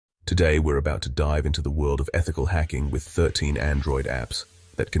Today we're about to dive into the world of ethical hacking with 13 Android apps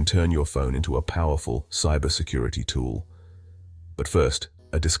that can turn your phone into a powerful cybersecurity tool. But first,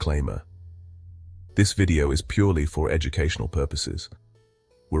 a disclaimer. This video is purely for educational purposes.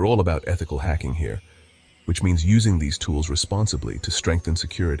 We're all about ethical hacking here, which means using these tools responsibly to strengthen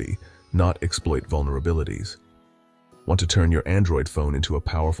security, not exploit vulnerabilities. Want to turn your Android phone into a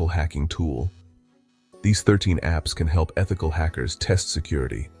powerful hacking tool? These 13 apps can help ethical hackers test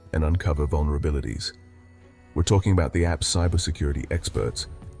security and uncover vulnerabilities. We're talking about the apps cybersecurity experts,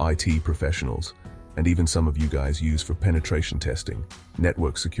 IT professionals, and even some of you guys use for penetration testing,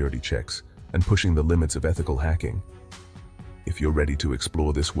 network security checks, and pushing the limits of ethical hacking. If you're ready to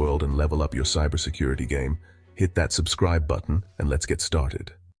explore this world and level up your cybersecurity game, hit that subscribe button and let's get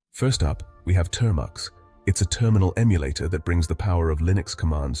started. First up, we have Termux. It's a terminal emulator that brings the power of Linux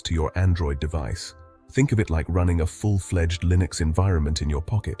commands to your Android device. Think of it like running a full-fledged Linux environment in your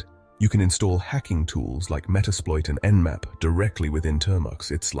pocket. You can install hacking tools like Metasploit and Nmap directly within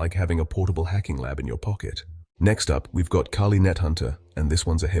Termux. It's like having a portable hacking lab in your pocket. Next up, we've got Kali NetHunter, and this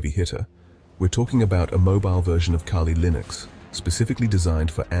one's a heavy hitter. We're talking about a mobile version of Kali Linux, specifically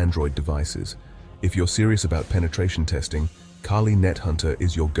designed for Android devices. If you're serious about penetration testing, Kali NetHunter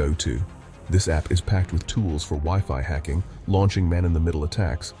is your go-to. This app is packed with tools for Wi-Fi hacking, launching man-in-the-middle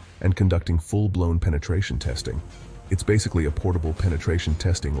attacks, and conducting full-blown penetration testing. It's basically a portable penetration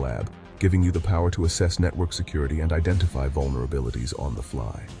testing lab, giving you the power to assess network security and identify vulnerabilities on the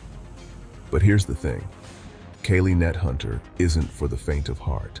fly. But here's the thing. Kali NetHunter isn't for the faint of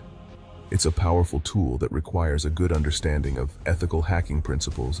heart. It's a powerful tool that requires a good understanding of ethical hacking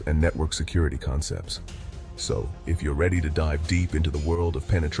principles and network security concepts. So, if you're ready to dive deep into the world of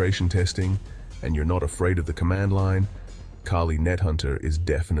penetration testing, and you're not afraid of the command line, Kali NetHunter is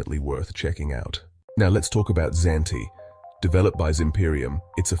definitely worth checking out. Now let's talk about zANTI. Developed by Zimperium,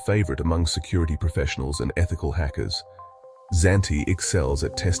 it's a favorite among security professionals and ethical hackers. zANTI excels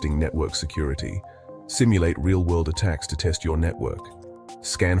at testing network security. Simulate real-world attacks to test your network.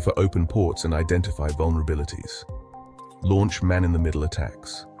 Scan for open ports and identify vulnerabilities. Launch man-in-the-middle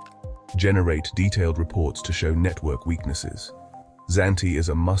attacks. Generate detailed reports to show network weaknesses. zANTI is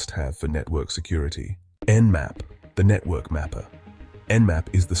a must-have for network security. Nmap, the network mapper. Nmap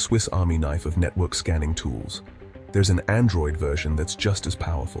is the Swiss Army knife of network scanning tools. There's an Android version that's just as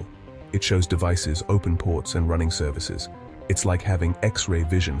powerful. It shows devices, open ports, and running services. It's like having X-ray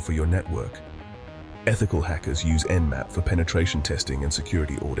vision for your network. Ethical hackers use Nmap for penetration testing and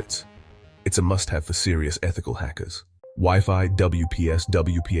security audits. It's a must-have for serious ethical hackers. Wi-Fi WPS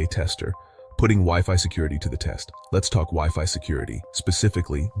WPA tester, putting Wi-Fi security to the test. Let's talk Wi-Fi security,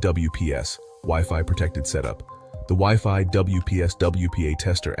 specifically WPS, Wi-Fi protected setup. The Wi-Fi WPS WPA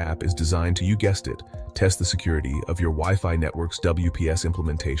tester app is designed to, you guessed it, test the security of your Wi-Fi network's WPS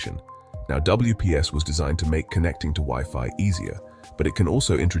implementation. Now, WPS was designed to make connecting to Wi-Fi easier, but it can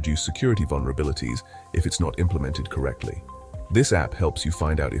also introduce security vulnerabilities if it's not implemented correctly. This app helps you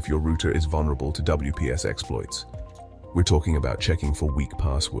find out if your router is vulnerable to WPS exploits. We're talking about checking for weak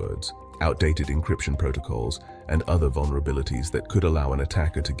passwords, outdated encryption protocols, and other vulnerabilities that could allow an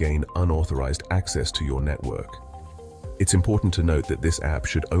attacker to gain unauthorized access to your network. It's important to note that this app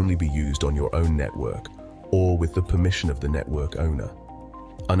should only be used on your own network or with the permission of the network owner.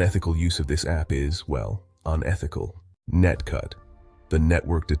 Unethical use of this app is, well, unethical. NetCut, the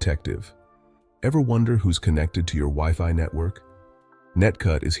network detective. Ever wonder who's connected to your Wi-Fi network?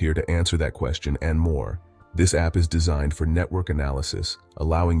 NetCut is here to answer that question and more. This app is designed for network analysis,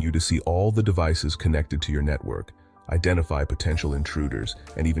 allowing you to see all the devices connected to your network, identify potential intruders,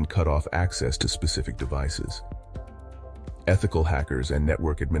 and even cut off access to specific devices. Ethical hackers and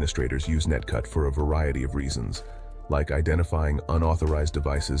network administrators use NetCut for a variety of reasons, like identifying unauthorized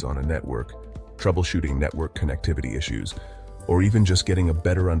devices on a network, troubleshooting network connectivity issues, or even just getting a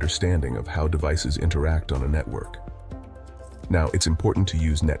better understanding of how devices interact on a network. Now, it's important to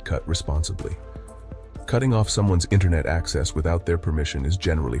use NetCut responsibly. Cutting off someone's internet access without their permission is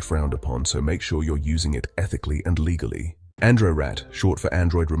generally frowned upon, so make sure you're using it ethically and legally. AndroRAT, short for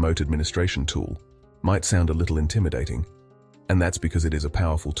Android Remote Administration Tool, might sound a little intimidating, and that's because it is a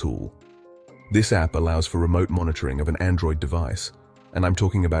powerful tool. This app allows for remote monitoring of an Android device, and I'm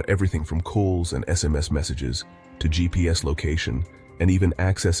talking about everything from calls and SMS messages to GPS location and even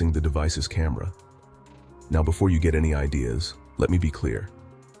accessing the device's camera. Now, before you get any ideas, let me be clear.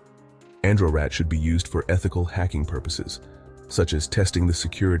 AndroRAT should be used for ethical hacking purposes, such as testing the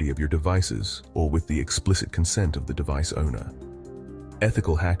security of your devices or with the explicit consent of the device owner.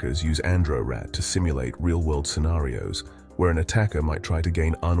 Ethical hackers use AndroRAT to simulate real-world scenarios where an attacker might try to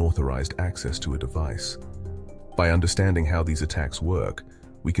gain unauthorized access to a device. By understanding how these attacks work,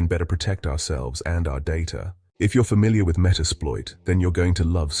 we can better protect ourselves and our data. If you're familiar with Metasploit, then you're going to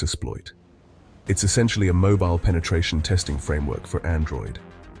love cSploit. It's essentially a mobile penetration testing framework for Android,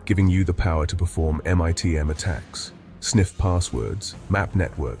 giving you the power to perform MITM attacks, sniff passwords, map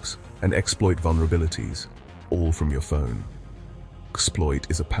networks, and exploit vulnerabilities, all from your phone. cSploit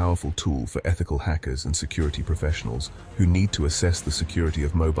is a powerful tool for ethical hackers and security professionals who need to assess the security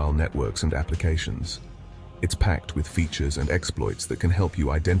of mobile networks and applications. It's packed with features and exploits that can help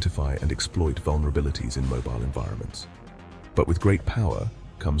you identify and exploit vulnerabilities in mobile environments. But with great power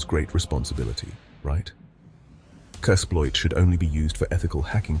comes great responsibility, right? cSploit should only be used for ethical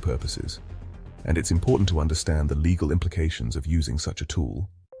hacking purposes, and it's important to understand the legal implications of using such a tool.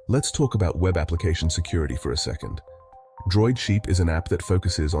 Let's talk about web application security for a second. DroidSheep is an app that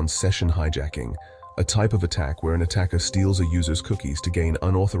focuses on session hijacking, a type of attack where an attacker steals a user's cookies to gain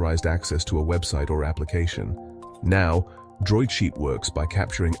unauthorized access to a website or application. Now, DroidSheep works by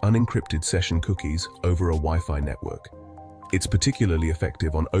capturing unencrypted session cookies over a Wi-Fi network. It's particularly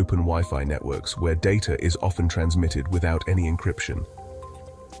effective on open Wi-Fi networks where data is often transmitted without any encryption.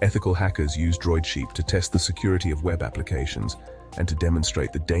 Ethical hackers use DroidSheep to test the security of web applications and to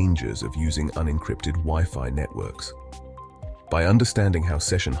demonstrate the dangers of using unencrypted Wi-Fi networks. By understanding how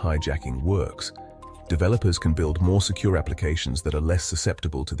session hijacking works, developers can build more secure applications that are less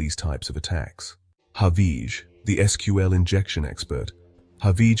susceptible to these types of attacks. Havij, the SQL injection expert.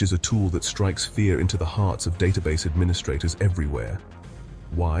 Havij is a tool that strikes fear into the hearts of database administrators everywhere.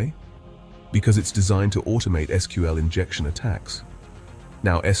 Why? Because it's designed to automate SQL injection attacks.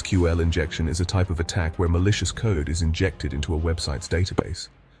 Now, SQL injection is a type of attack where malicious code is injected into a website's database,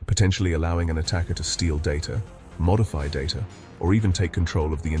 potentially allowing an attacker to steal data, modify data, or even take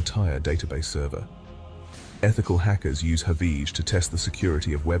control of the entire database server. Ethical hackers use Havij to test the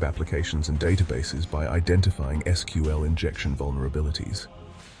security of web applications and databases by identifying SQL injection vulnerabilities.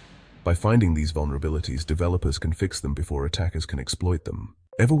 By finding these vulnerabilities, developers can fix them before attackers can exploit them.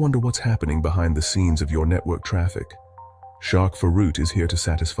 Ever wonder what's happening behind the scenes of your network traffic? Shark4Root is here to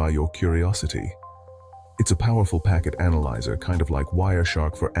satisfy your curiosity. It's a powerful packet analyzer, kind of like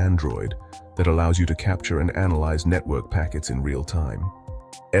Wireshark for Android, that allows you to capture and analyze network packets in real time.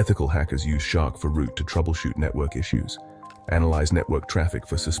 Ethical hackers use Shark4Root to troubleshoot network issues, analyze network traffic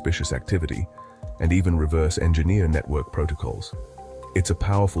for suspicious activity, and even reverse engineer network protocols. It's a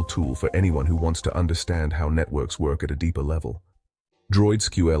powerful tool for anyone who wants to understand how networks work at a deeper level.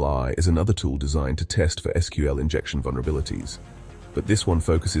 DroidSQLi is another tool designed to test for SQL injection vulnerabilities, but this one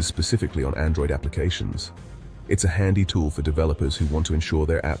focuses specifically on Android applications. It's a handy tool for developers who want to ensure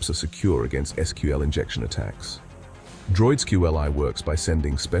their apps are secure against SQL injection attacks. DroidSQLi works by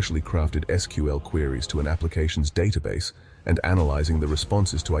sending specially crafted SQL queries to an application's database and analyzing the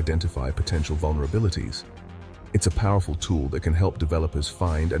responses to identify potential vulnerabilities. It's a powerful tool that can help developers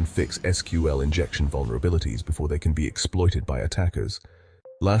find and fix SQL injection vulnerabilities before they can be exploited by attackers.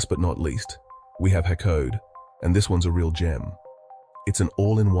 Last but not least, we have Hackode, and this one's a real gem. It's an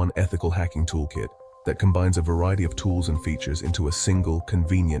all-in-one ethical hacking toolkit that combines a variety of tools and features into a single,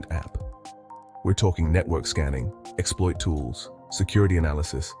 convenient app. We're talking network scanning, exploit tools, security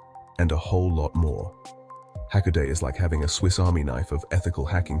analysis, and a whole lot more. Hackode is like having a Swiss Army knife of ethical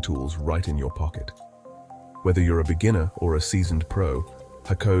hacking tools right in your pocket. Whether you're a beginner or a seasoned pro,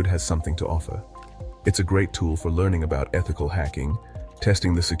 Hackode has something to offer. It's a great tool for learning about ethical hacking,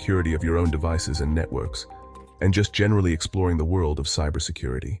 testing the security of your own devices and networks, and just generally exploring the world of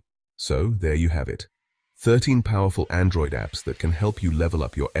cybersecurity. So, there you have it. 13 powerful Android apps that can help you level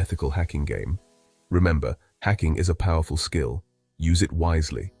up your ethical hacking game. Remember, hacking is a powerful skill. Use it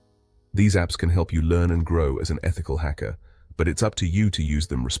wisely. These apps can help you learn and grow as an ethical hacker, but it's up to you to use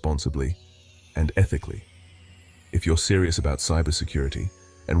them responsibly and ethically. If you're serious about cybersecurity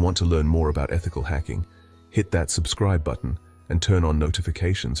and want to learn more about ethical hacking, hit that subscribe button and turn on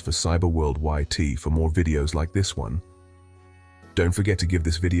notifications for Cyberworld YT for more videos like this one. Don't forget to give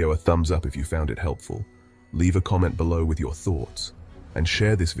this video a thumbs up if you found it helpful. Leave a comment below with your thoughts, and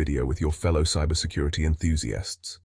share this video with your fellow cybersecurity enthusiasts.